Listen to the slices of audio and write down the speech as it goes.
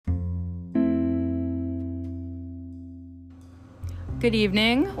Good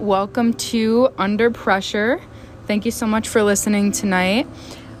evening. Welcome to Under Pressure. Thank you so much for listening tonight.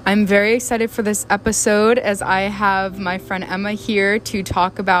 I'm very excited for this episode as I have my friend Emma here to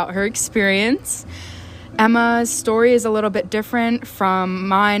talk about her experience. Emma's story is a little bit different from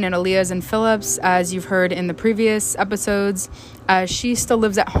mine and Aaliyah's and Philip's, as you've heard in the previous episodes, as she still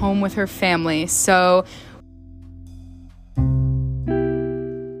lives at home with her family. So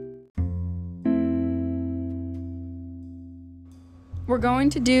we're going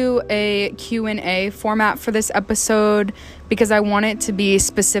to do a Q&A format for this episode because I want it to be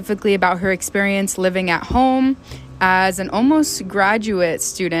specifically about her experience living at home as an almost graduate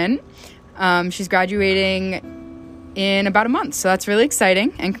student. She's graduating in about a month, so that's really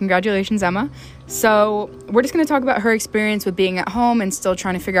exciting, and congratulations, Emma. So we're just going to talk about her experience with being at home and still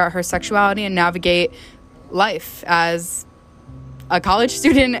trying to figure out her sexuality and navigate life as a college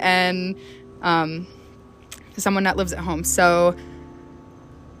student and someone that lives at home. So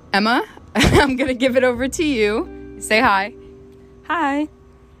Emma, I'm going to give it over to you. Say hi. Hi.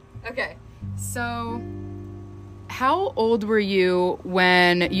 Okay, so how old were you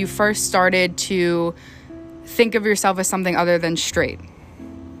when you first started to think of yourself as something other than straight?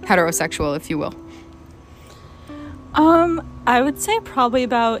 Heterosexual, if you will. I would say probably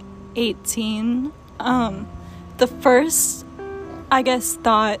about 18. The first, I guess,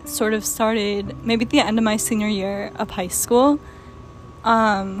 thought sort of started maybe at the end of my senior year of high school.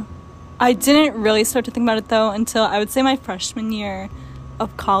 I didn't really start to think about it, though, until I would say my freshman year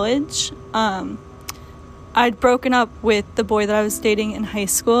of college. I'd broken up with the boy that I was dating in high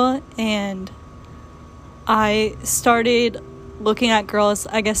school, and I started looking at girls,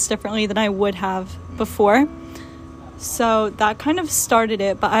 I guess, differently than I would have before. So that kind of started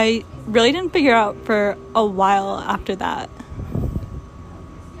it, but I really didn't figure out for a while after that.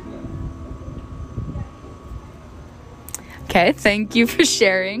 Okay, thank you for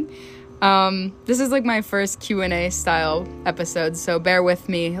sharing. This is like my first Q&A style episode, so bear with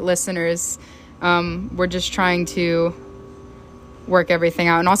me, listeners. We're just trying to work everything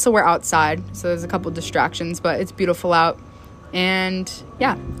out, and also we're outside, so there's a couple distractions, but it's beautiful out, and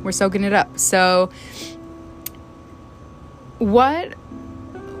yeah, we're soaking it up. So what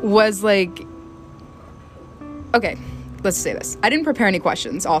was like, okay, let's say this. I didn't prepare any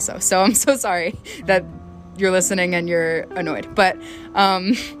questions also, so I'm so sorry that you're listening and you're annoyed, but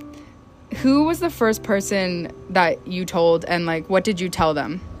who was the first person that you told, and like what did you tell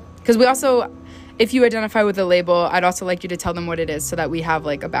them? Because we also, if you identify with the label, I'd also like you to tell them what it is so that we have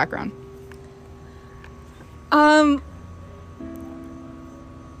like a background. A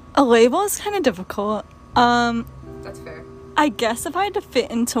label is kind of difficult. That's fair. I guess if I had to fit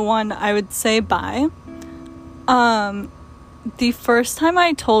into one, I would say bi. The first time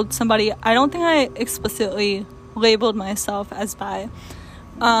I told somebody, I don't think I explicitly labeled myself as bi.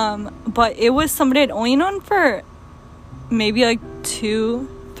 But it was somebody I'd only known for maybe like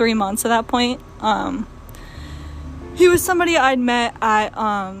 2-3 months at that point. He was somebody I'd met at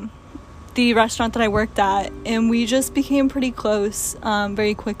the restaurant that I worked at, and we just became pretty close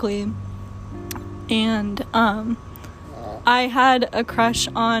very quickly. And I had a crush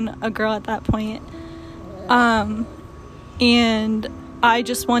on a girl at that point. And I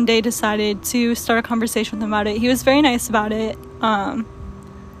just one day decided to start a conversation with him about it. He was very nice about it,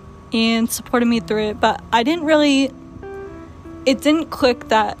 and supported me through it, but it didn't click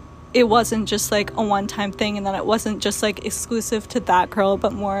that it wasn't just like a one-time thing, and that it wasn't just like exclusive to that girl,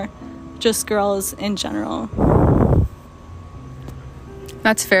 but more just girls in general.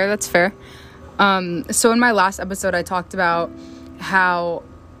 That's fair. So in my last episode, I talked about how,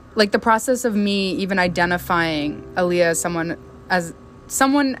 like, the process of me even identifying Aaliyah as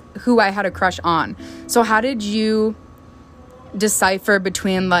someone who I had a crush on. So how did you decipher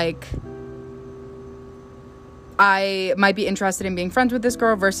between, like, I might be interested in being friends with this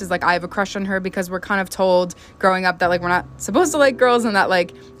girl versus, like, I have a crush on her? Because we're kind of told growing up that, like, we're not supposed to like girls, and that,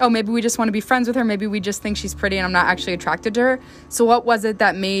 like, oh, maybe we just want to be friends with her. Maybe we just think she's pretty and I'm not actually attracted to her. So what was it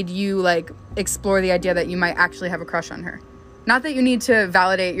that made you, like, explore the idea that you might actually have a crush on her? Not that you need to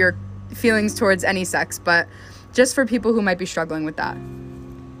validate your feelings towards any sex, but just for people who might be struggling with that.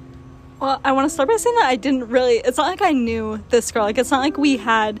 Well, I want to start by saying that it's not like I knew this girl. Like, it's not like we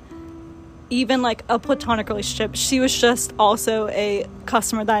had even, like, a platonic relationship. She was just also a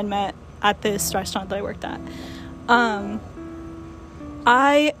customer that I met at this restaurant that I worked at.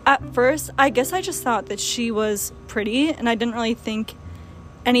 At first, I guess I just thought that she was pretty, and I didn't really think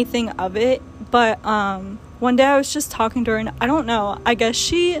anything of it. But one day I was just talking to her, and I don't know, I guess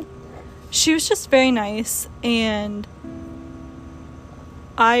she was just very nice, and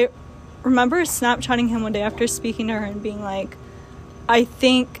I remember Snapchatting him one day after speaking to her and being like, I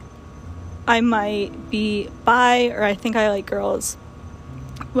think I might be bi, or I think I like girls,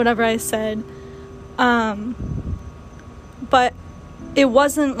 whatever I said. But it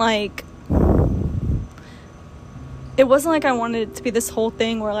wasn't like I wanted it to be this whole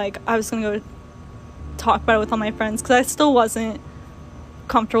thing where, like, I was gonna go talk about it with all my friends, because I still wasn't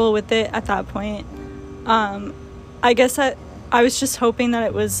comfortable with it at that point. I guess that I was just hoping that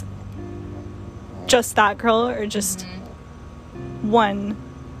it was just that girl, or just one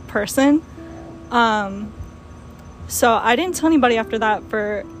person. So I didn't tell anybody after that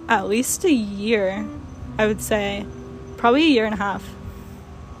for at least a year, I would say. Probably a year and a half.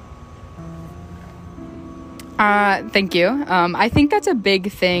 Thank you. I think that's a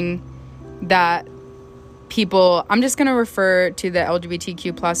big thing that people, I'm just going to refer to the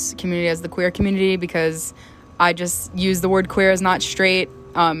LGBTQ plus community as the queer community, because I just use the word queer as not straight.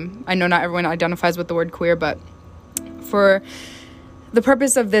 I know not everyone identifies with the word queer, but for the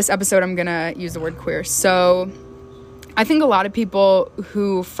purpose of this episode, I'm going to use the word queer. So I think a lot of people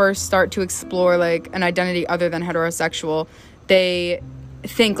who first start to explore, like, an identity other than heterosexual, they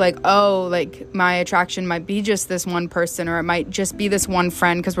think, like, oh, like, my attraction might be just this one person, or it might just be this one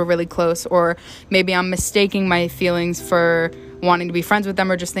friend because we're really close, or maybe I'm mistaking my feelings for wanting to be friends with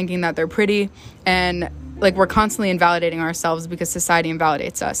them, or just thinking that they're pretty. And, like, we're constantly invalidating ourselves because society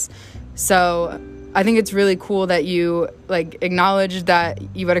invalidates us. So I think it's really cool that you, like, acknowledged that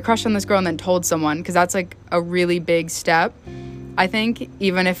you had a crush on this girl and then told someone, because that's, like, a really big step. I think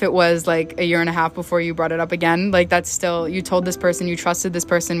even if it was, like, a year and a half before you brought it up again, like, that's still, you told this person, you trusted this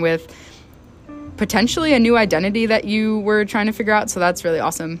person with potentially a new identity that you were trying to figure out. So that's really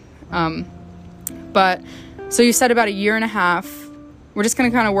awesome. But so you said about a year and a half. We're just going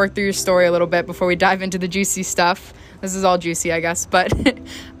to kind of work through your story a little bit before we dive into the juicy stuff. This is all juicy, I guess. But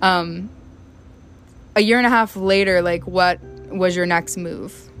a year and a half later, like, what was your next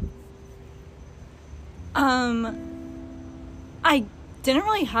move? I didn't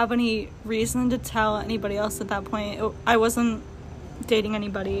really have any reason to tell anybody else at that point. I wasn't dating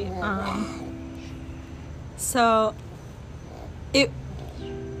anybody. So it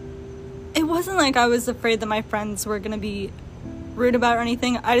wasn't like I was afraid that my friends were going to be rude about it or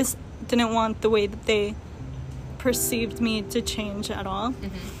anything. I just didn't want the way that they perceived me to change at all.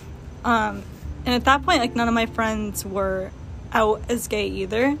 And at that point, like, none of my friends were out as gay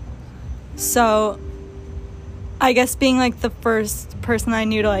either. So I guess being, like, the first person I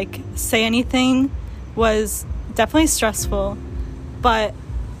knew to, like, say anything was definitely stressful. But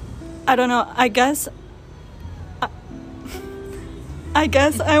I don't know, I guess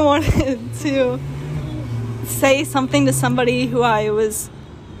I wanted to say something to somebody who I was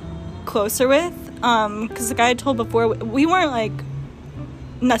closer with, because the guy I told before, we weren't, like,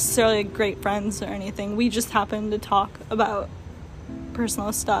 necessarily great friends or anything. We just happened to talk about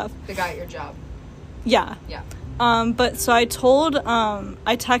personal stuff. The guy at your job. Yeah. But so I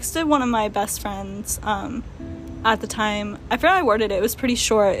texted one of my best friends at the time. I forgot I worded it. It was pretty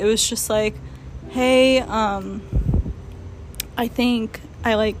short. It was just like, hey, I think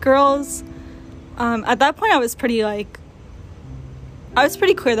I like girls. At that point, I was pretty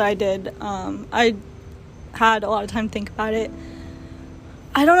clear that I did. I had a lot of time to think about it.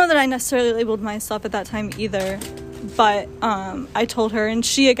 I don't know that I necessarily labeled myself at that time either, but I told her, and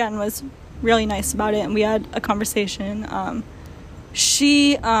she, again, was really nice about it, and we had a conversation.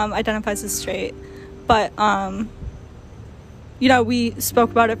 She identifies as straight, but we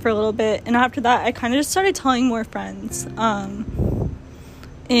spoke about it for a little bit, and after that I kind of just started telling more friends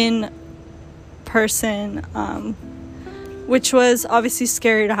in person, which was obviously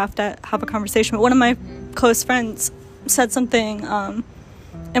scary to have a conversation. But one of my close friends said something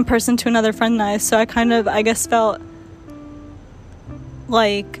in person to another friend and I, so I kind of, I guess, felt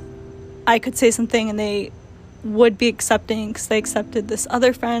like I could say something and they would be accepting, because they accepted this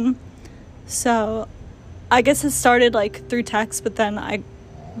other friend. So I guess it started, like, through text, but then I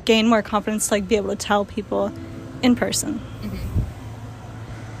gained more confidence to, like, be able to tell people in person.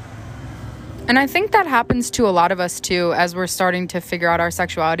 And I think that happens to a lot of us too, as we're starting to figure out our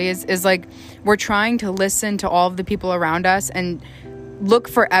sexuality, is like, we're trying to listen to all of the people around us and look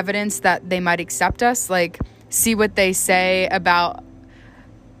for evidence that they might accept us, like, see what they say about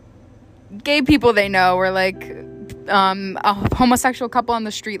gay people they know, or, like, a homosexual couple on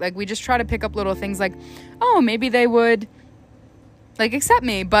the street. Like, we just try to pick up little things like, oh, maybe they would, like, accept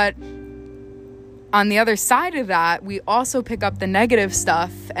me. But on the other side of that, we also pick up the negative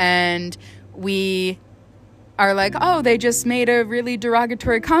stuff, and we are like, oh, they just made a really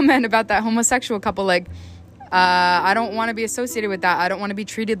derogatory comment about that homosexual couple. Like, I don't want to be associated with that. I don't want to be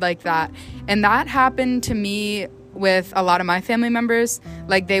treated like that. And that happened to me with a lot of my family members.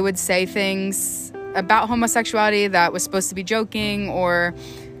 Like, they would say things about homosexuality that was supposed to be joking or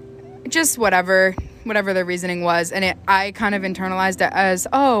just whatever their reasoning was. And I kind of internalized it as,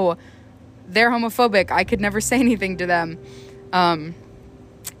 oh, they're homophobic. I could never say anything to them.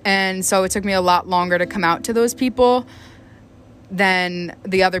 And so it took me a lot longer to come out to those people than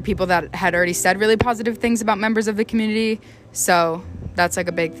the other people that had already said really positive things about members of the community. So that's like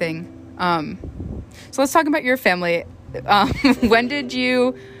a big thing. So let's talk about your family. When did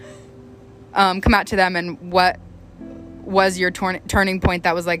you come out to them, and what was your turning point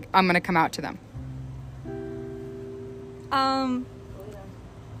that was like, I'm going to come out to them? I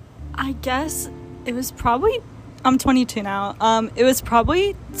guess it was probably, I'm 22 now. It was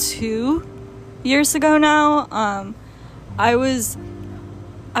probably 2 years ago now. I was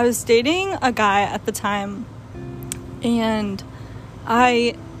dating a guy at the time, and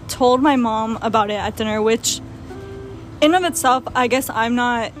I told my mom about it at dinner, which in of itself, I guess I'm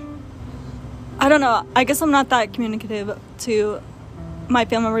not that communicative to my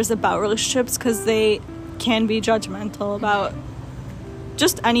family members about relationships, because they can be judgmental about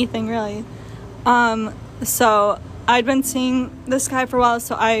just anything, really. So I'd been seeing this guy for a while,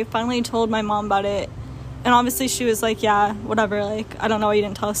 so I finally told my mom about it. And obviously she was like, yeah, whatever, like, I don't know why you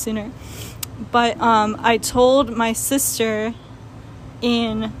didn't tell us sooner. But I told my sister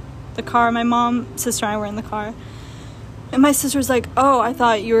in the car. My mom, sister, and I were in the car. And my sister was like, oh, I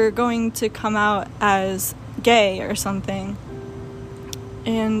thought you were going to come out as gay or something.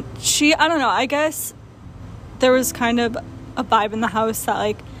 And I don't know, I guess there was kind of a vibe in the house that,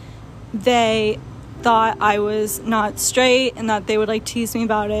 like, they thought I was not straight and that they would, like, tease me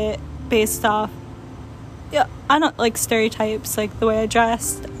about it based off, yeah, I don't, like, stereotypes, like the way I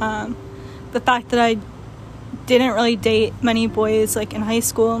dressed, the fact that I didn't really date many boys, like, in high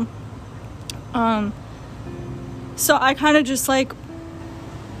school. So I kind of just, like,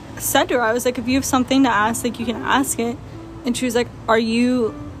 said to her, I was like, if you have something to ask, like, you can ask it. And she was like, are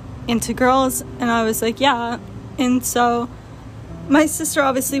you into girls? And I was like, yeah. And so my sister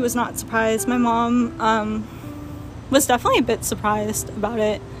obviously was not surprised. My mom was definitely a bit surprised about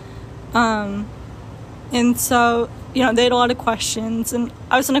it. And so, you know, they had a lot of questions, and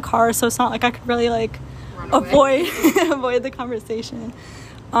I was in a car, so it's not like I could really, like, avoid the conversation.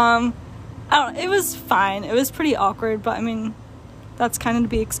 I don't know, it was fine. It was pretty awkward, but I mean, that's kind of to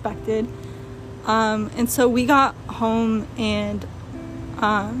be expected. And so we got home, and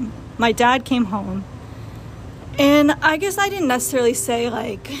my dad came home, and I guess I didn't necessarily say,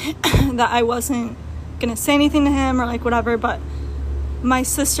 like, that I wasn't gonna say anything to him or, like, whatever, but my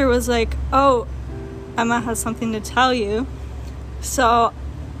sister was like, oh, Emma has something to tell you. So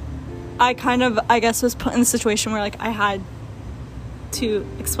I kind of, I guess, was put in a situation where, like, I had to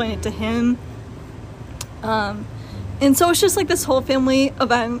explain it to him. And so it's just, like, this whole family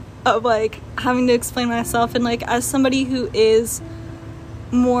event of, like, having to explain myself. And, like, as somebody who is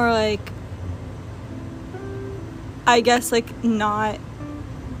more, like, I guess, like, not,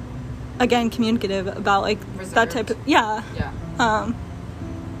 again, communicative about, like, reserved. That type of, yeah.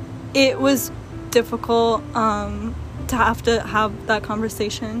 It was difficult to have that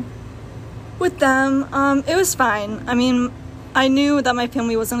conversation with them. It was fine. I mean, I knew that my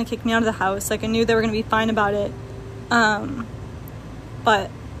family wasn't going to kick me out of the house. Like, I knew they were going to be fine about it. But,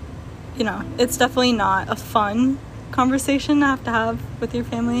 you know, it's definitely not a fun conversation to have with your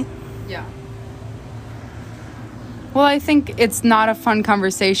family. Yeah. Well, I think it's not a fun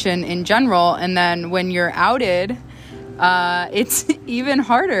conversation in general. And then when you're outed, it's even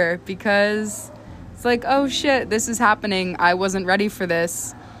harder, because it's like, oh shit, this is happening. I wasn't ready for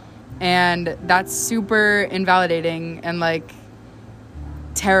this. And that's super invalidating and, like,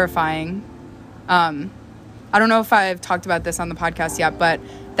 terrifying. I don't know if I've talked about this on the podcast yet, but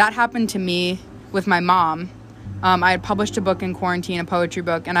that happened to me with my mom. I had published a book in quarantine, a poetry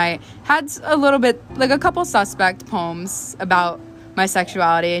book, and I had a little bit, like, a couple suspect poems about my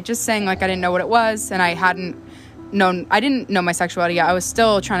sexuality, just saying, like, I didn't know what it was, and I didn't know my sexuality yet. I was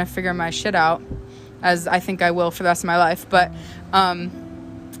still trying to figure my shit out, as I think I will for the rest of my life. But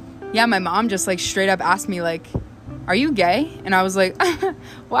yeah, my mom just, like, straight up asked me, like, are you gay? And I was like,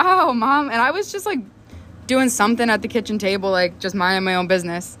 wow, Mom. And I was just, like, doing something at the kitchen table, like, just minding my own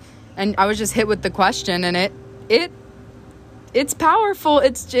business, and I was just hit with the question, and it's powerful.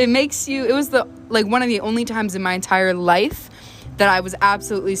 It makes you, it was one of the only times in my entire life that I was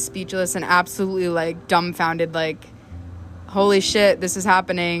absolutely speechless and absolutely, like, dumbfounded, like, holy shit, this is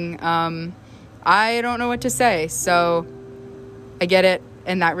happening. I don't know what to say. So I get it,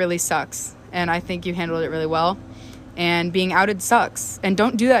 and that really sucks, and I think you handled it really well. And being outed sucks, and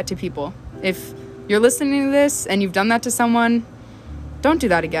don't do that to people. If you're listening to this and you've done that to someone, don't do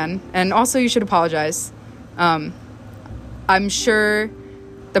that again. And also, you should apologize. I'm sure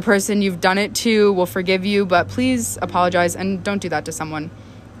the person you've done it to will forgive you, but please apologize and don't do that to someone.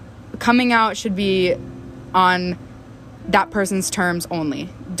 Coming out should be on that person's terms only.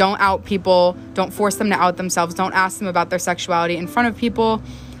 Don't out people. Don't force them to out themselves. Don't ask them about their sexuality in front of people.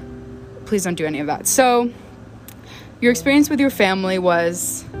 Please don't do any of that. So, your experience with your family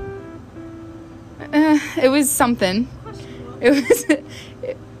was... it was something. It was...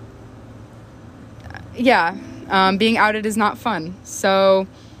 yeah. Being outed is not fun. So...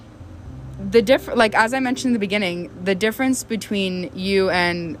 like as I mentioned in the beginning, the difference between you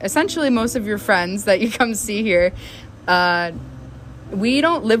and essentially most of your friends that you come see here, we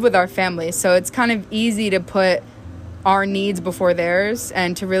don't live with our family, so it's kind of easy to put our needs before theirs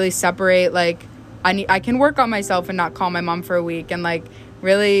and to really separate. Like, I can work on myself and not call my mom for a week and like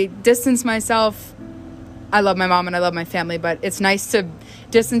really distance myself. I love my mom and I love my family, but it's nice to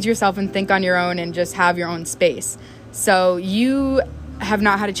distance yourself and think on your own and just have your own space. So you have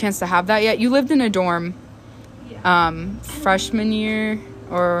not had a chance to have that yet. You lived in a dorm freshman year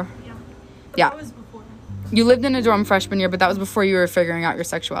or... Yeah. That was before. You lived in a dorm freshman year, but that was before you were figuring out your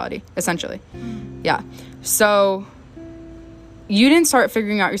sexuality, essentially. Yeah. So you didn't start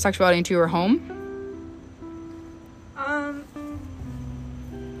figuring out your sexuality until you were home?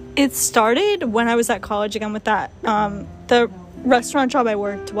 It started when I was at college again with that. The restaurant job I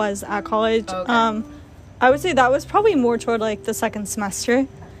worked was at college. Okay. I would say that was probably more toward like the second semester,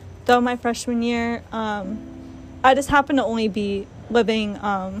 though my freshman year. I just happened to only be living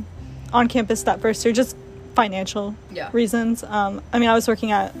on campus that first year, just financial reasons. I mean, I was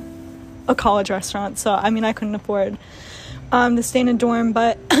working at a college restaurant, so I mean, I couldn't afford to stay in a dorm,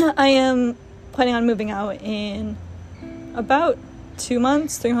 but I am planning on moving out in about 3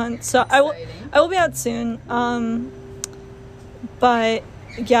 months. So I will be out soon. But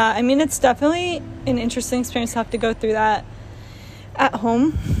yeah, I mean, it's definitely an interesting experience to have to go through that at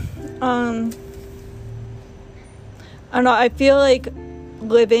home. I don't know, I feel like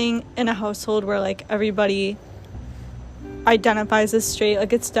living in a household where like everybody identifies as straight,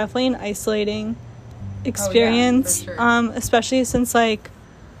 like it's definitely an isolating experience. For sure. Especially since like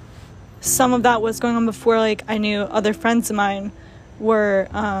some of that was going on before like I knew other friends of mine were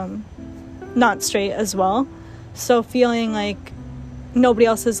not straight as well. So feeling like nobody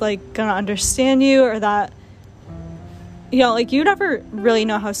else is like gonna understand you, or that, you know, like you never really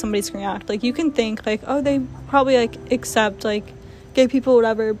know how somebody's gonna act. Like you can think like, oh, they probably like accept like gay people,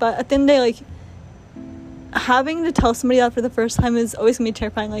 whatever, but at the end of the day, like having to tell somebody that for the first time is always gonna be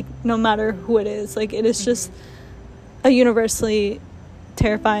terrifying, like no matter who it is. Like it is just a universally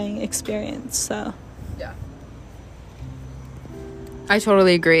terrifying experience. So yeah, I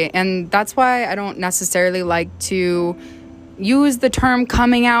totally agree. And that's why I don't necessarily like to use the term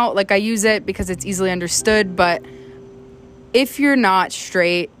coming out. Like I use it because it's easily understood, but if you're not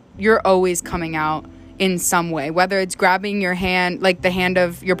straight, you're always coming out in some way, whether it's grabbing your hand, like the hand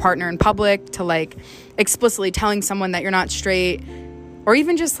of your partner in public, to like explicitly telling someone that you're not straight, or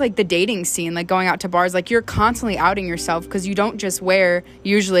even just like the dating scene, like going out to bars. Like you're constantly outing yourself because you don't just wear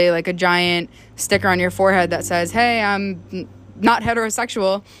usually like a giant sticker on your forehead that says, hey, I'm not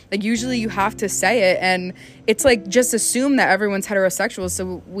heterosexual. Like usually you have to say it, and it's like just assume that everyone's heterosexual,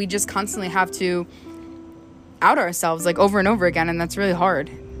 so we just constantly have to out ourselves like over and over again, and that's really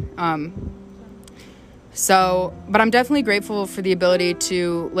hard. But I'm definitely grateful for the ability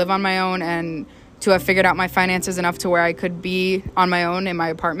to live on my own and to have figured out my finances enough to where I could be on my own in my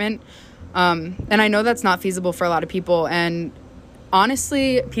apartment. And I know that's not feasible for a lot of people, and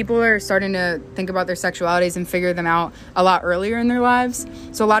honestly, people are starting to think about their sexualities and figure them out a lot earlier in their lives.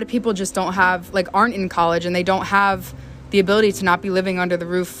 So a lot of people just aren't in college, and they don't have the ability to not be living under the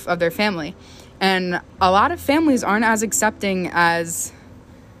roof of their family. And a lot of families aren't as accepting as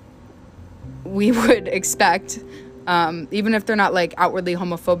we would expect, even if they're not like outwardly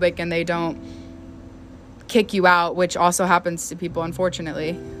homophobic and they don't kick you out, which also happens to people,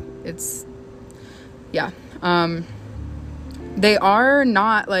 unfortunately. They are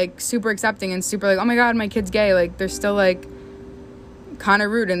not like super accepting and super like, oh my god, my kid's gay. Like they're still like kind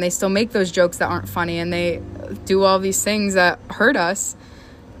of rude, and they still make those jokes that aren't funny, and they do all these things that hurt us.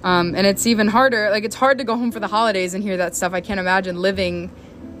 And it's even harder. Like it's hard to go home for the holidays and hear that stuff. I can't imagine living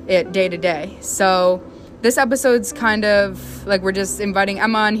it day to day. So this episode's kind of like, we're just inviting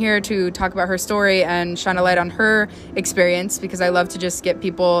Emma on here to talk about her story and shine a light on her experience, because I love to just get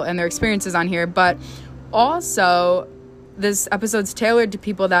people and their experiences on here. But also, this episode's tailored to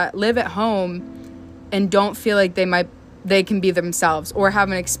people that live at home and don't feel like they can be themselves, or have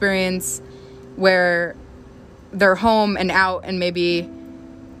an experience where they're home and out and maybe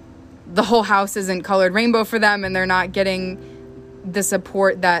the whole house isn't colored rainbow for them and they're not getting the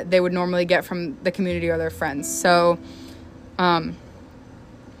support that they would normally get from the community or their friends. So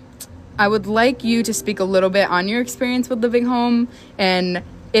I would like you to speak a little bit on your experience with living home, and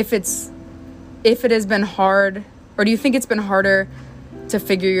if it has been hard, or do you think it's been harder to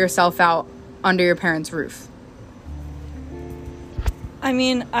figure yourself out under your parents' roof? I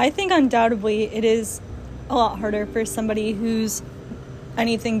mean, I think undoubtedly it is a lot harder for somebody who's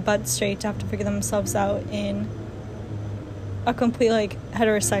anything but straight to have to figure themselves out in a complete, like,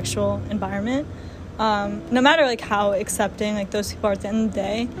 heterosexual environment. No matter, like, how accepting, like, those people are at the end of the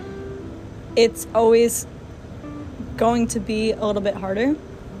day, it's always going to be a little bit harder.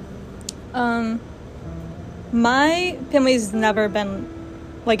 My family's never been,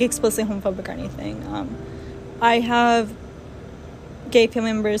 like, explicitly homophobic or anything. I have gay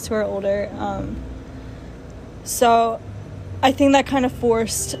family members who are older, so I think that kind of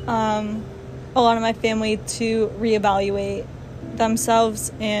forced a lot of my family to reevaluate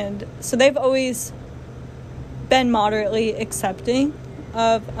themselves, and so they've always been moderately accepting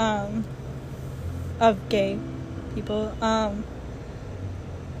of gay people.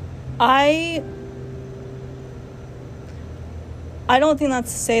 I don't think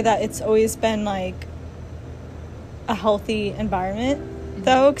that's to say that it's always been, like, a healthy environment,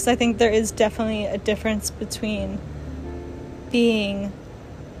 though, because I think there is definitely a difference between being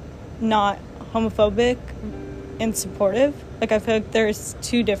not homophobic and supportive. Like, I feel like there's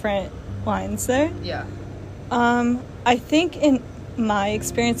two different lines there. Yeah. I think in my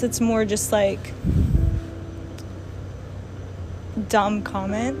experience, it's more just, like, dumb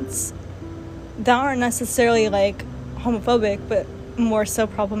comments that aren't necessarily, like, homophobic, but more so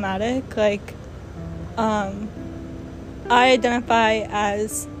problematic. Like, I identify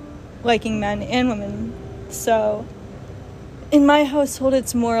as liking men and women, so in my household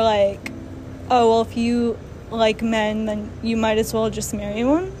it's more like, oh, well, if you like men, then you might as well just marry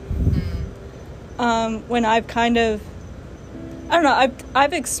one. When I've kind of, I don't know,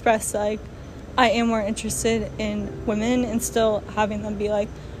 I've expressed, like, I am more interested in women, and still having them be like,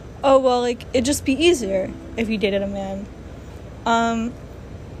 oh, well, like, it'd just be easier if you dated a man.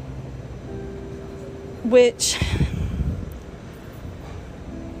 Which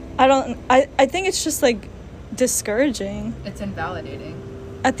I think it's just, like, discouraging. It's invalidating.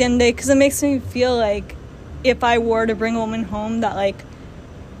 At the end of the day, because it makes me feel like if I were to bring a woman home, that, like,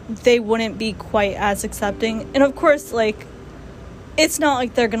 they wouldn't be quite as accepting. And of course, like, it's not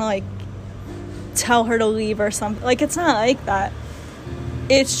like they're gonna, like, tell her to leave or something. Like, it's not like that.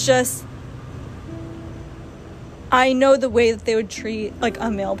 It's just, I know the way that they would treat, like, a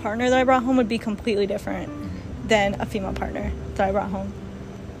male partner that I brought home would be completely different than a female partner that I brought home.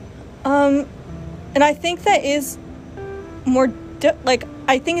 And I think that is more, like,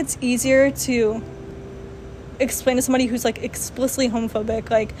 I think it's easier to explain to somebody who's, like, explicitly homophobic,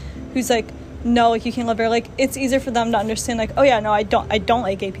 like, who's like, no, like, you can't love her. Like, it's easier for them to understand, like, oh yeah, no, I don't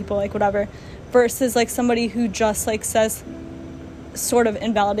like gay people, like, whatever, versus, like, somebody who just, like, says sort of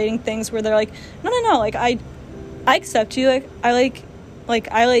invalidating things where they're like, no, like, I accept you, like, I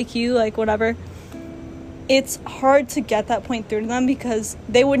like you, like, whatever. It's hard to get that point through to them because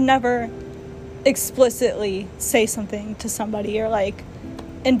they would never explicitly say something to somebody or, like,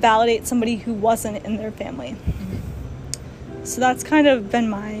 invalidate somebody who wasn't in their family. So that's kind of been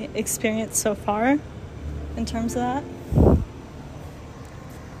my experience so far in terms of that.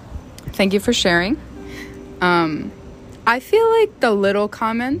 Thank you for sharing. I feel like the little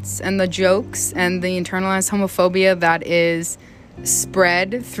comments and the jokes and the internalized homophobia that is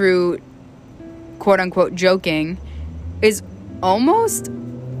spread through quote-unquote joking is almost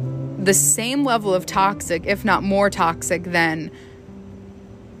the same level of toxic, if not more toxic, than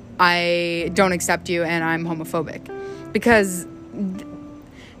I don't accept you and I'm homophobic. Because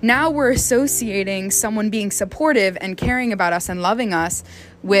now we're associating someone being supportive and caring about us and loving us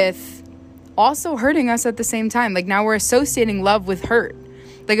with also hurting us at the same time. Like, now we're associating love with hurt.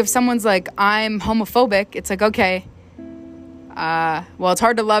 Like, if someone's like, I'm homophobic, it's like, okay, well, it's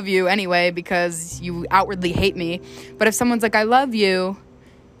hard to love you anyway because you outwardly hate me. But if someone's like, I love you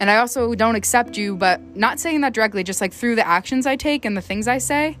and I also don't accept you, but not saying that directly, just, like, through the actions I take and the things I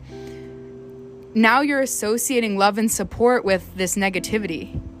say, now you're associating love and support with this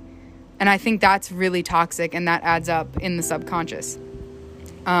negativity. And I think that's really toxic, and that adds up in the subconscious.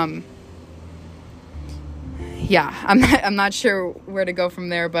 Yeah, I'm not sure where to go from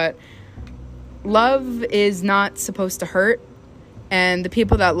there, but love is not supposed to hurt, and the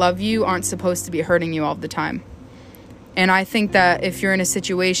people that love you aren't supposed to be hurting you all the time. And I think that if you're in a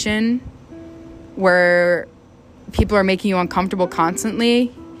situation where people are making you uncomfortable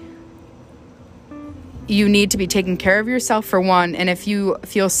constantly, you need to be taking care of yourself, for one, and if you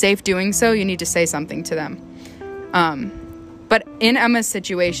feel safe doing so, you need to say something to them. But in Emma's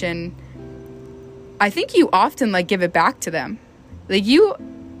situation, I think you often, like, give it back to them. Like, you,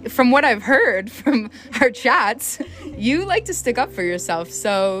 from what I've heard from our chats, you like to stick up for yourself.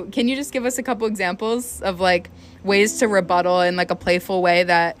 So can you just give us a couple examples of, like, ways to rebuttal in, like, a playful way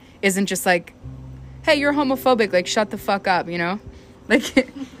that isn't just like, hey, you're homophobic, like, shut the fuck up, you know? Like...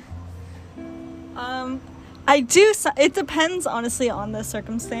 It depends, honestly, on the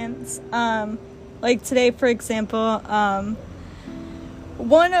circumstance. Like, today, for example,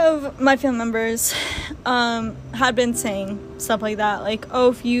 one of my family members, had been saying stuff like that, like, oh,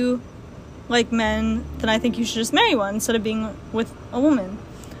 if you like men, then I think you should just marry one instead of being with a woman.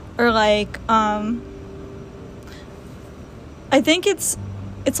 Or, like, I think it's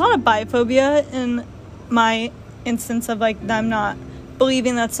a lot of biphobia in my instance of, like, them not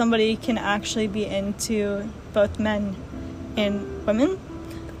believing that somebody can actually be into both men and women.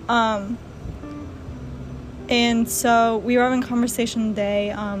 And so we were having a conversation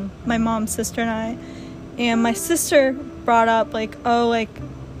today, my mom, sister, and my sister brought up, like, oh, like,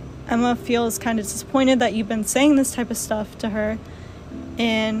 Emma feels kind of disappointed that you've been saying this type of stuff to her.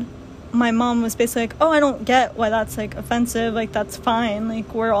 And my mom was basically like, oh, I don't get why that's, like, offensive. Like, that's fine.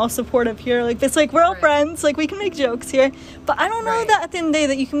 Like, we're all supportive here. Like, it's like, we're all friends. Like, we can make jokes here. But I don't know that at the end of the day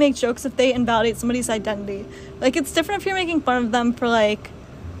that you can make jokes if they invalidate somebody's identity. Like, it's different if you're making fun of them for, like,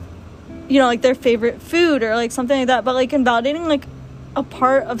 you know, like, their favorite food or, like, something like that. But, like, invalidating, like, a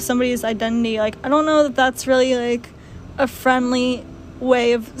part of somebody's identity, like, I don't know that that's really, like, a friendly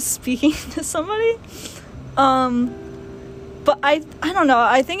way of speaking to somebody. But I don't know.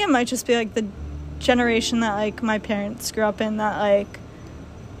 I think it might just be, like, the generation that, like, my parents grew up in, that, like,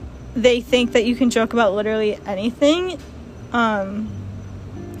 they think that you can joke about literally anything. And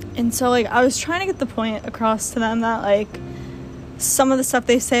so, like, I was trying to get the point across to them that, like, some of the stuff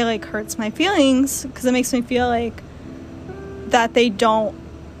they say, like, hurts my feelings, because it makes me feel like that they don't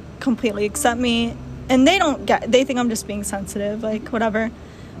completely accept me, and they think I'm just being sensitive, like, whatever.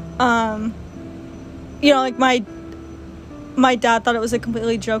 You know, like, my dad thought it was a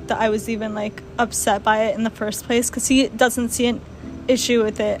completely joke that I was even, like, upset by it in the first place, because he doesn't see an issue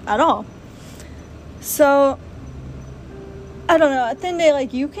with it at all. So, I don't know, at the end of the day,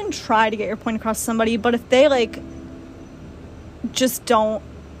 like, you can try to get your point across to somebody, but if they, like, just don't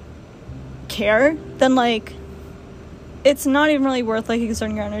care, then, like, it's not even really worth, like,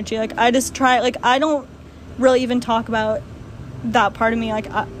 exerting your energy. Like, I just try, like, I don't really even talk about that part of me, like,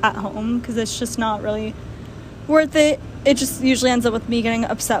 at home, because it's just not really worth it. It just usually ends up with me getting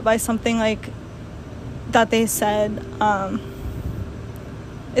upset by something, like, that they said.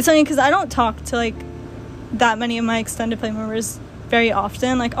 It's funny because I don't talk to, like, that many of my extended family members very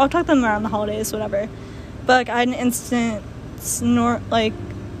often. Like, I'll talk to them around the holidays, whatever. But, like, I had an instance, like,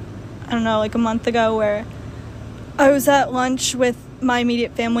 I don't know, like, a month ago where I was at lunch with my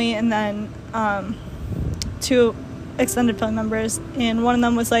immediate family and then two extended family members, and one of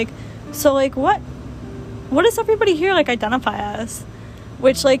them was like, so, like, what does everybody here, like, identify as?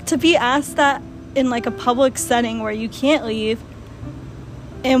 Which, like, to be asked that in, like, a public setting where you can't leave,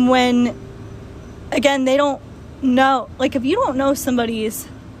 and when, again, they don't know, like, if you don't know somebody's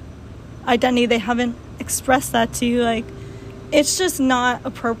identity, they haven't expressed that to you, like, it's just not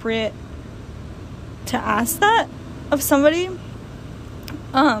appropriate to ask that of somebody.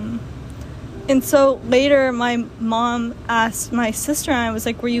 And so later my mom asked my sister and I, was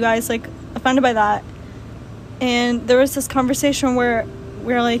like, were you guys, like, offended by that? And there was this conversation where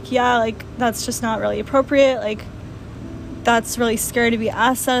we were like, yeah, like, that's just not really appropriate, like, that's really scary to be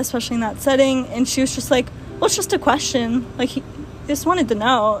asked that, especially in that setting. And she was just like, well, it's just a question, like, he just wanted to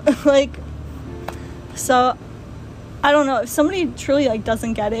know. Like, so I don't know, if somebody truly, like,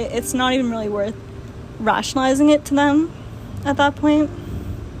 doesn't get it, it's not even really worth rationalizing it to them at that point.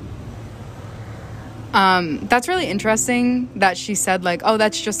 That's really interesting that she said, like, oh,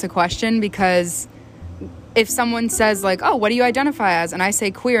 that's just a question, because if someone says, like, oh, what do you identify as? And I say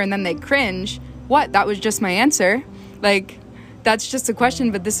queer, and then they cringe, what? That was just my answer. Like, that's just a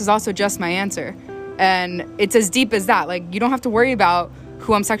question, but this is also just my answer. And it's as deep as that. Like, you don't have to worry about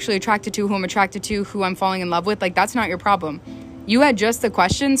who I'm sexually attracted to, who I'm attracted to, who I'm falling in love with. Like, that's not your problem. You had just a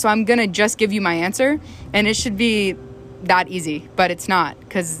question, so I'm gonna just give you my answer, and it should be that easy, but it's not,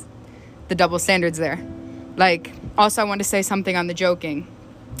 because the double standard's there. Like, also, I want to say something on the joking.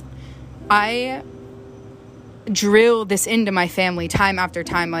 I drill this into my family time after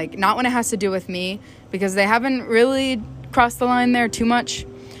time, like, not when it has to do with me, because they haven't really crossed the line there too much,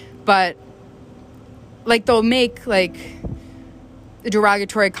 but like, they'll make, like,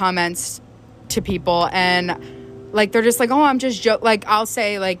 derogatory comments to people, and, like, they're just like, oh, I'm just like, I'll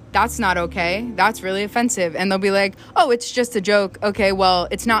say, like, that's not okay, that's really offensive, and they'll be like, oh, it's just a joke. Okay, well,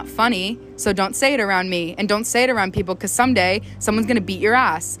 it's not funny, so don't say it around me, and don't say it around people, because someday someone's gonna beat your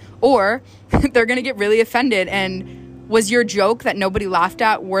ass, or they're gonna get really offended. And was your joke that nobody laughed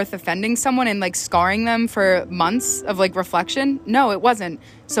at worth offending someone and, like, scarring them for months of, like, reflection? No, it wasn't.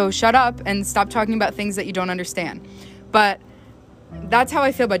 So shut up and stop talking about things that you don't understand. But that's how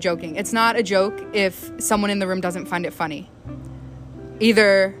I feel about joking. It's not a joke if someone in the room doesn't find it funny.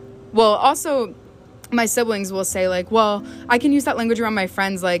 Also, my siblings will say, like, well, I can use that language around my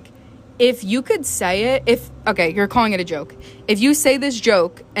friends. Like, if you could say it, okay, you're calling it a joke. If you say this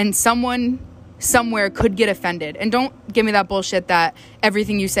joke and someone somewhere could get offended, and don't give me that bullshit that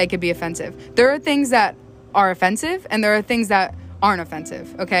everything you say could be offensive. There are things that are offensive, and there are things that aren't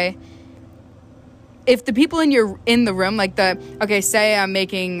offensive, okay? If the people in the room, like, say I'm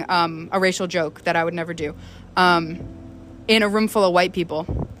making a racial joke that I would never do in a room full of white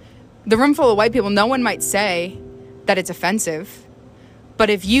people. The room full of white people, no one might say that it's offensive.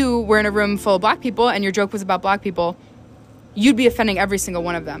 But if you were in a room full of black people and your joke was about black people, you'd be offending every single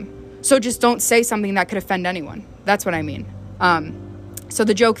one of them. So just don't say something that could offend anyone. That's what I mean. So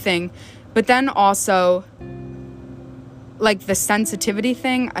the joke thing. But then also, like, the sensitivity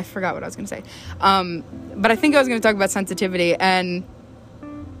thing. I forgot what I was going to say. But I think I was going to talk about sensitivity. And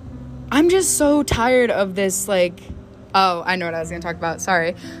I'm just so tired of this, like... Oh, I know what I was going to talk about.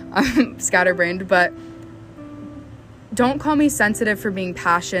 Sorry. I'm scatterbrained. But don't call me sensitive for being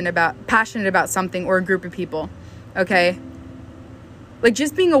passionate about something or a group of people. Okay? Like,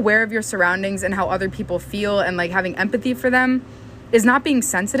 just being aware of your surroundings and how other people feel and, like, having empathy for them is not being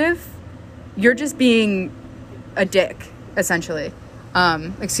sensitive. You're just being a dick, essentially.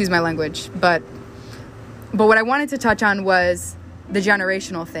 Excuse my language. But what I wanted to touch on was the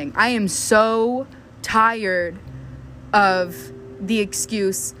generational thing. I am so tired of the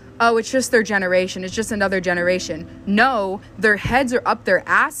excuse, oh, it's just their generation. It's just another generation. No, their heads are up their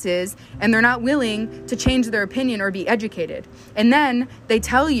asses and they're not willing to change their opinion or be educated. And then they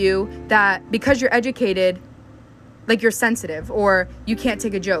tell you that because you're educated, like, you're sensitive or you can't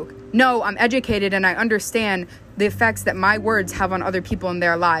take a joke. No, I'm educated and I understand the effects that my words have on other people in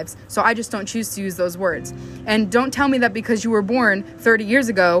their lives. So I just don't choose to use those words. And don't tell me that because you were born 30 years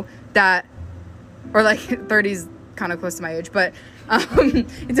ago that, or like 30's kind of close to my age, but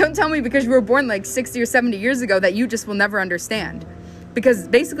don't tell me because you were born like 60 or 70 years ago that you just will never understand. Because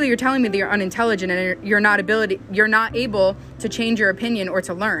basically you're telling me that you're unintelligent and you're not able to change your opinion or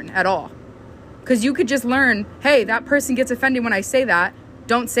to learn at all. Because you could just learn, hey, that person gets offended when I say that.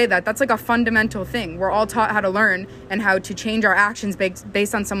 Don't say that. That's like a fundamental thing. We're all taught how to learn and how to change our actions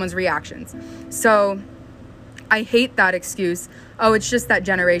based on someone's reactions. So I hate that excuse. Oh, it's just that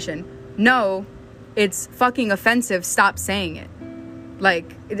generation. No, it's fucking offensive. Stop saying it.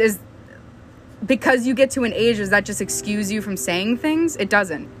 Like, it is, because you get to an age, does that just excuse you from saying things? It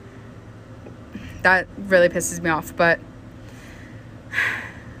doesn't. That really pisses me off, but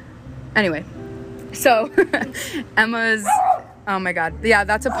anyway. So, Emma's, oh my God. Yeah,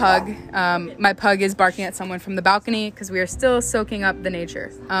 that's a pug. My pug is barking at someone from the balcony because we are still soaking up the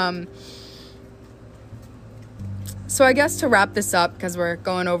nature. So I guess to wrap this up, because we're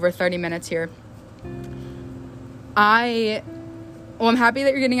going over 30 minutes here, I'm happy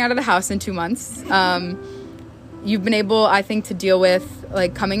that you're getting out of the house in 2 months. You've been able, I think, to deal with,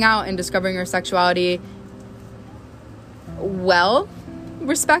 like, coming out and discovering your sexuality well,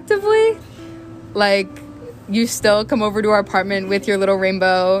 respectively. Like, you still come over to our apartment with your little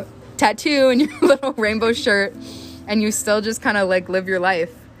rainbow tattoo and your little rainbow shirt, and you still just kind of, like, live your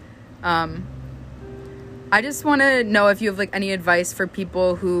life. I just want to know if you have, like, any advice for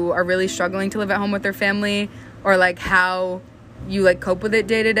people who are really struggling to live at home with their family, or, like, how you, like, cope with it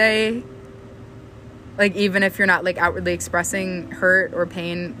day to day, like, even if you're not, like, outwardly expressing hurt or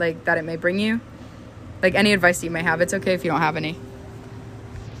pain, like, that it may bring you. Like, any advice that you may have. It's okay if you don't have any.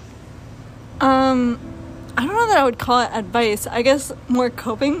 I don't know that I would call it advice. I guess more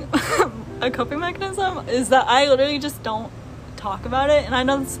coping a coping mechanism is that I literally just don't talk about it, and I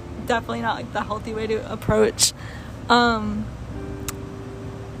know it's definitely not, like, the healthy way to approach I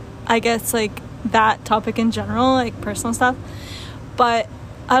guess, like, that topic in general, like, personal stuff. But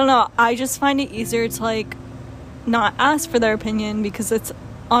I don't know, I just find it easier to, like, not ask for their opinion because it's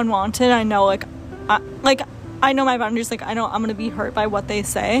unwanted. I know, I know my boundaries. Like, I know I'm gonna be hurt by what they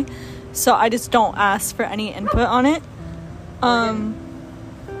say, so I just don't ask for any input on it. And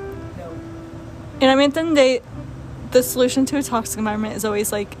I mean, at the end of the day, the solution to a toxic environment is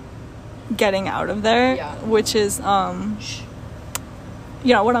always, like, getting out of there, Yeah. which is what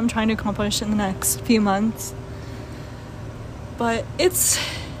I'm trying to accomplish in the next few months. But it's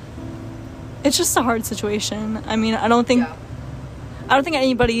just a hard situation. I mean, I don't think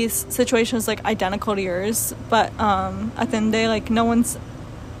anybody's situation is like identical to yours, but at the end of the day, like, no one's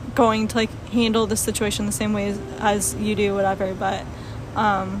going to like handle the situation the same way as you do, whatever. But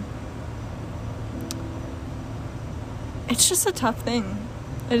it's just a tough thing.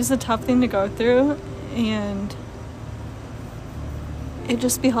 It is a tough thing to go through, and it'd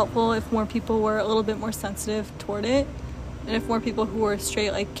just be helpful if more people were a little bit more sensitive toward it, and if more people who were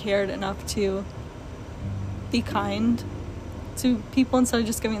straight like cared enough to be kind to people instead of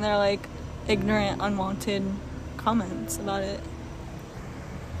just giving their like ignorant, unwanted comments about it.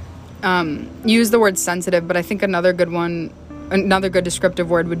 Use the word sensitive, but I think another good descriptive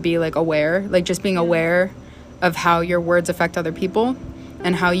word would be like aware, like just being aware of how your words affect other people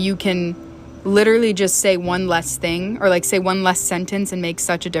and how you can literally just say one less thing or like say one less sentence and make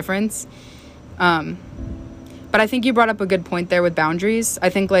such a difference. But I think you brought up a good point there with boundaries. I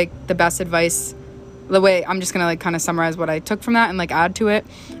think like the best advice, the way I'm just gonna like kind of summarize what I took from that and like add to it.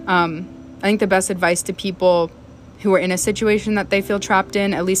 I think the best advice to people who are in a situation that they feel trapped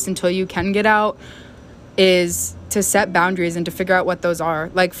in, at least until you can get out, is to set boundaries and to figure out what those are.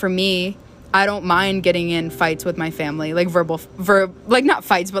 Like for me, I don't mind getting in fights with my family, like not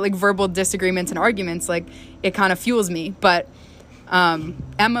fights, but like verbal disagreements and arguments. Like it kind of fuels me. But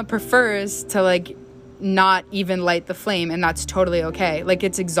Emma prefers to like not even light the flame, and that's totally okay. Like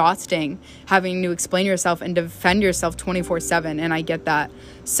it's exhausting having to explain yourself and defend yourself 24/7, and I get that.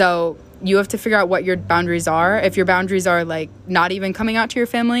 So you have to figure out what your boundaries are. If your boundaries are like not even coming out to your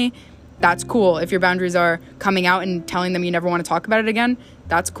family, that's cool. If your boundaries are coming out and telling them you never want to talk about it again,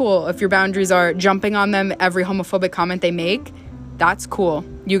 that's cool. If your boundaries are jumping on them every homophobic comment they make, that's cool.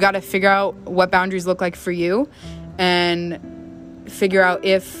 You got to figure out what boundaries look like for you and figure out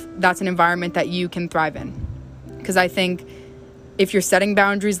if that's an environment that you can thrive in. Because I think if you're setting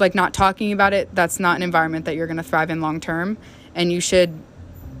boundaries, like not talking about it, that's not an environment that you're going to thrive in long term. And you should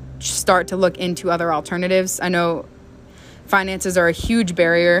start to look into other alternatives. I know finances are a huge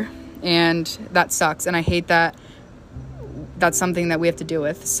barrier, and that sucks, and I hate that that's something that we have to deal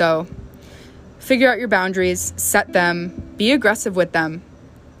with. So figure out your boundaries, set them, be aggressive with them.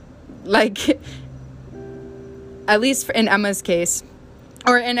 Like, at least in Emma's case,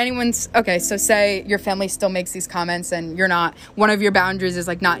 or in anyone's, okay, so say your family still makes these comments and you're not, one of your boundaries is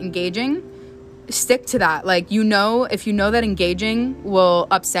like not engaging, stick to that. Like, if you know that engaging will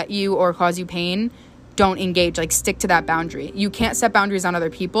upset you or cause you pain, don't engage. Like, stick to that boundary. You can't set boundaries on other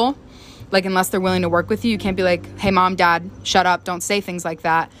people, like, unless they're willing to work with you. You can't be like, hey, mom, dad, shut up, don't say things like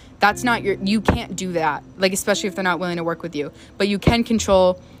that. That's not you can't do that, like, especially if they're not willing to work with you. But you can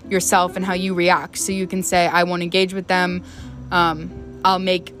control yourself and how you react. So you can say, I won't engage with them.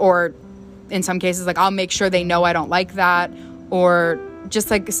 Or in some cases, like, I'll make sure they know I don't like that. Or just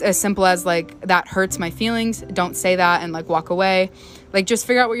like as simple as like, that hurts my feelings, don't say that, and like walk away. Like, just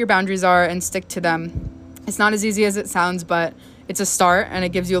figure out what your boundaries are and stick to them. It's not as easy as it sounds, but it's a start, and it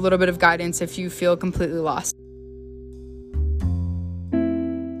gives you a little bit of guidance if you feel completely lost.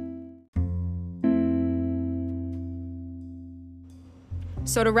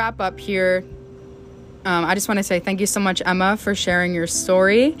 So to wrap up here, I just want to say thank you so much, Emma, for sharing your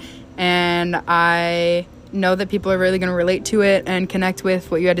story. And I know that people are really going to relate to it and connect with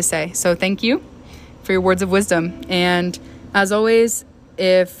what you had to say. So thank you for your words of wisdom. And as always,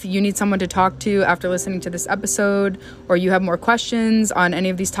 if you need someone to talk to after listening to this episode, or you have more questions on any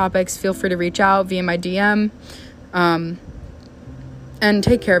of these topics, feel free to reach out via my DM. And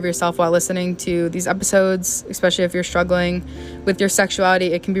take care of yourself while listening to these episodes, especially if you're struggling with your sexuality.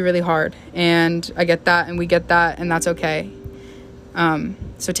 It can be really hard, and I get that, and we get that, and that's okay.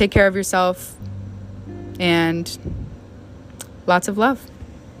 So take care of yourself, and lots of love.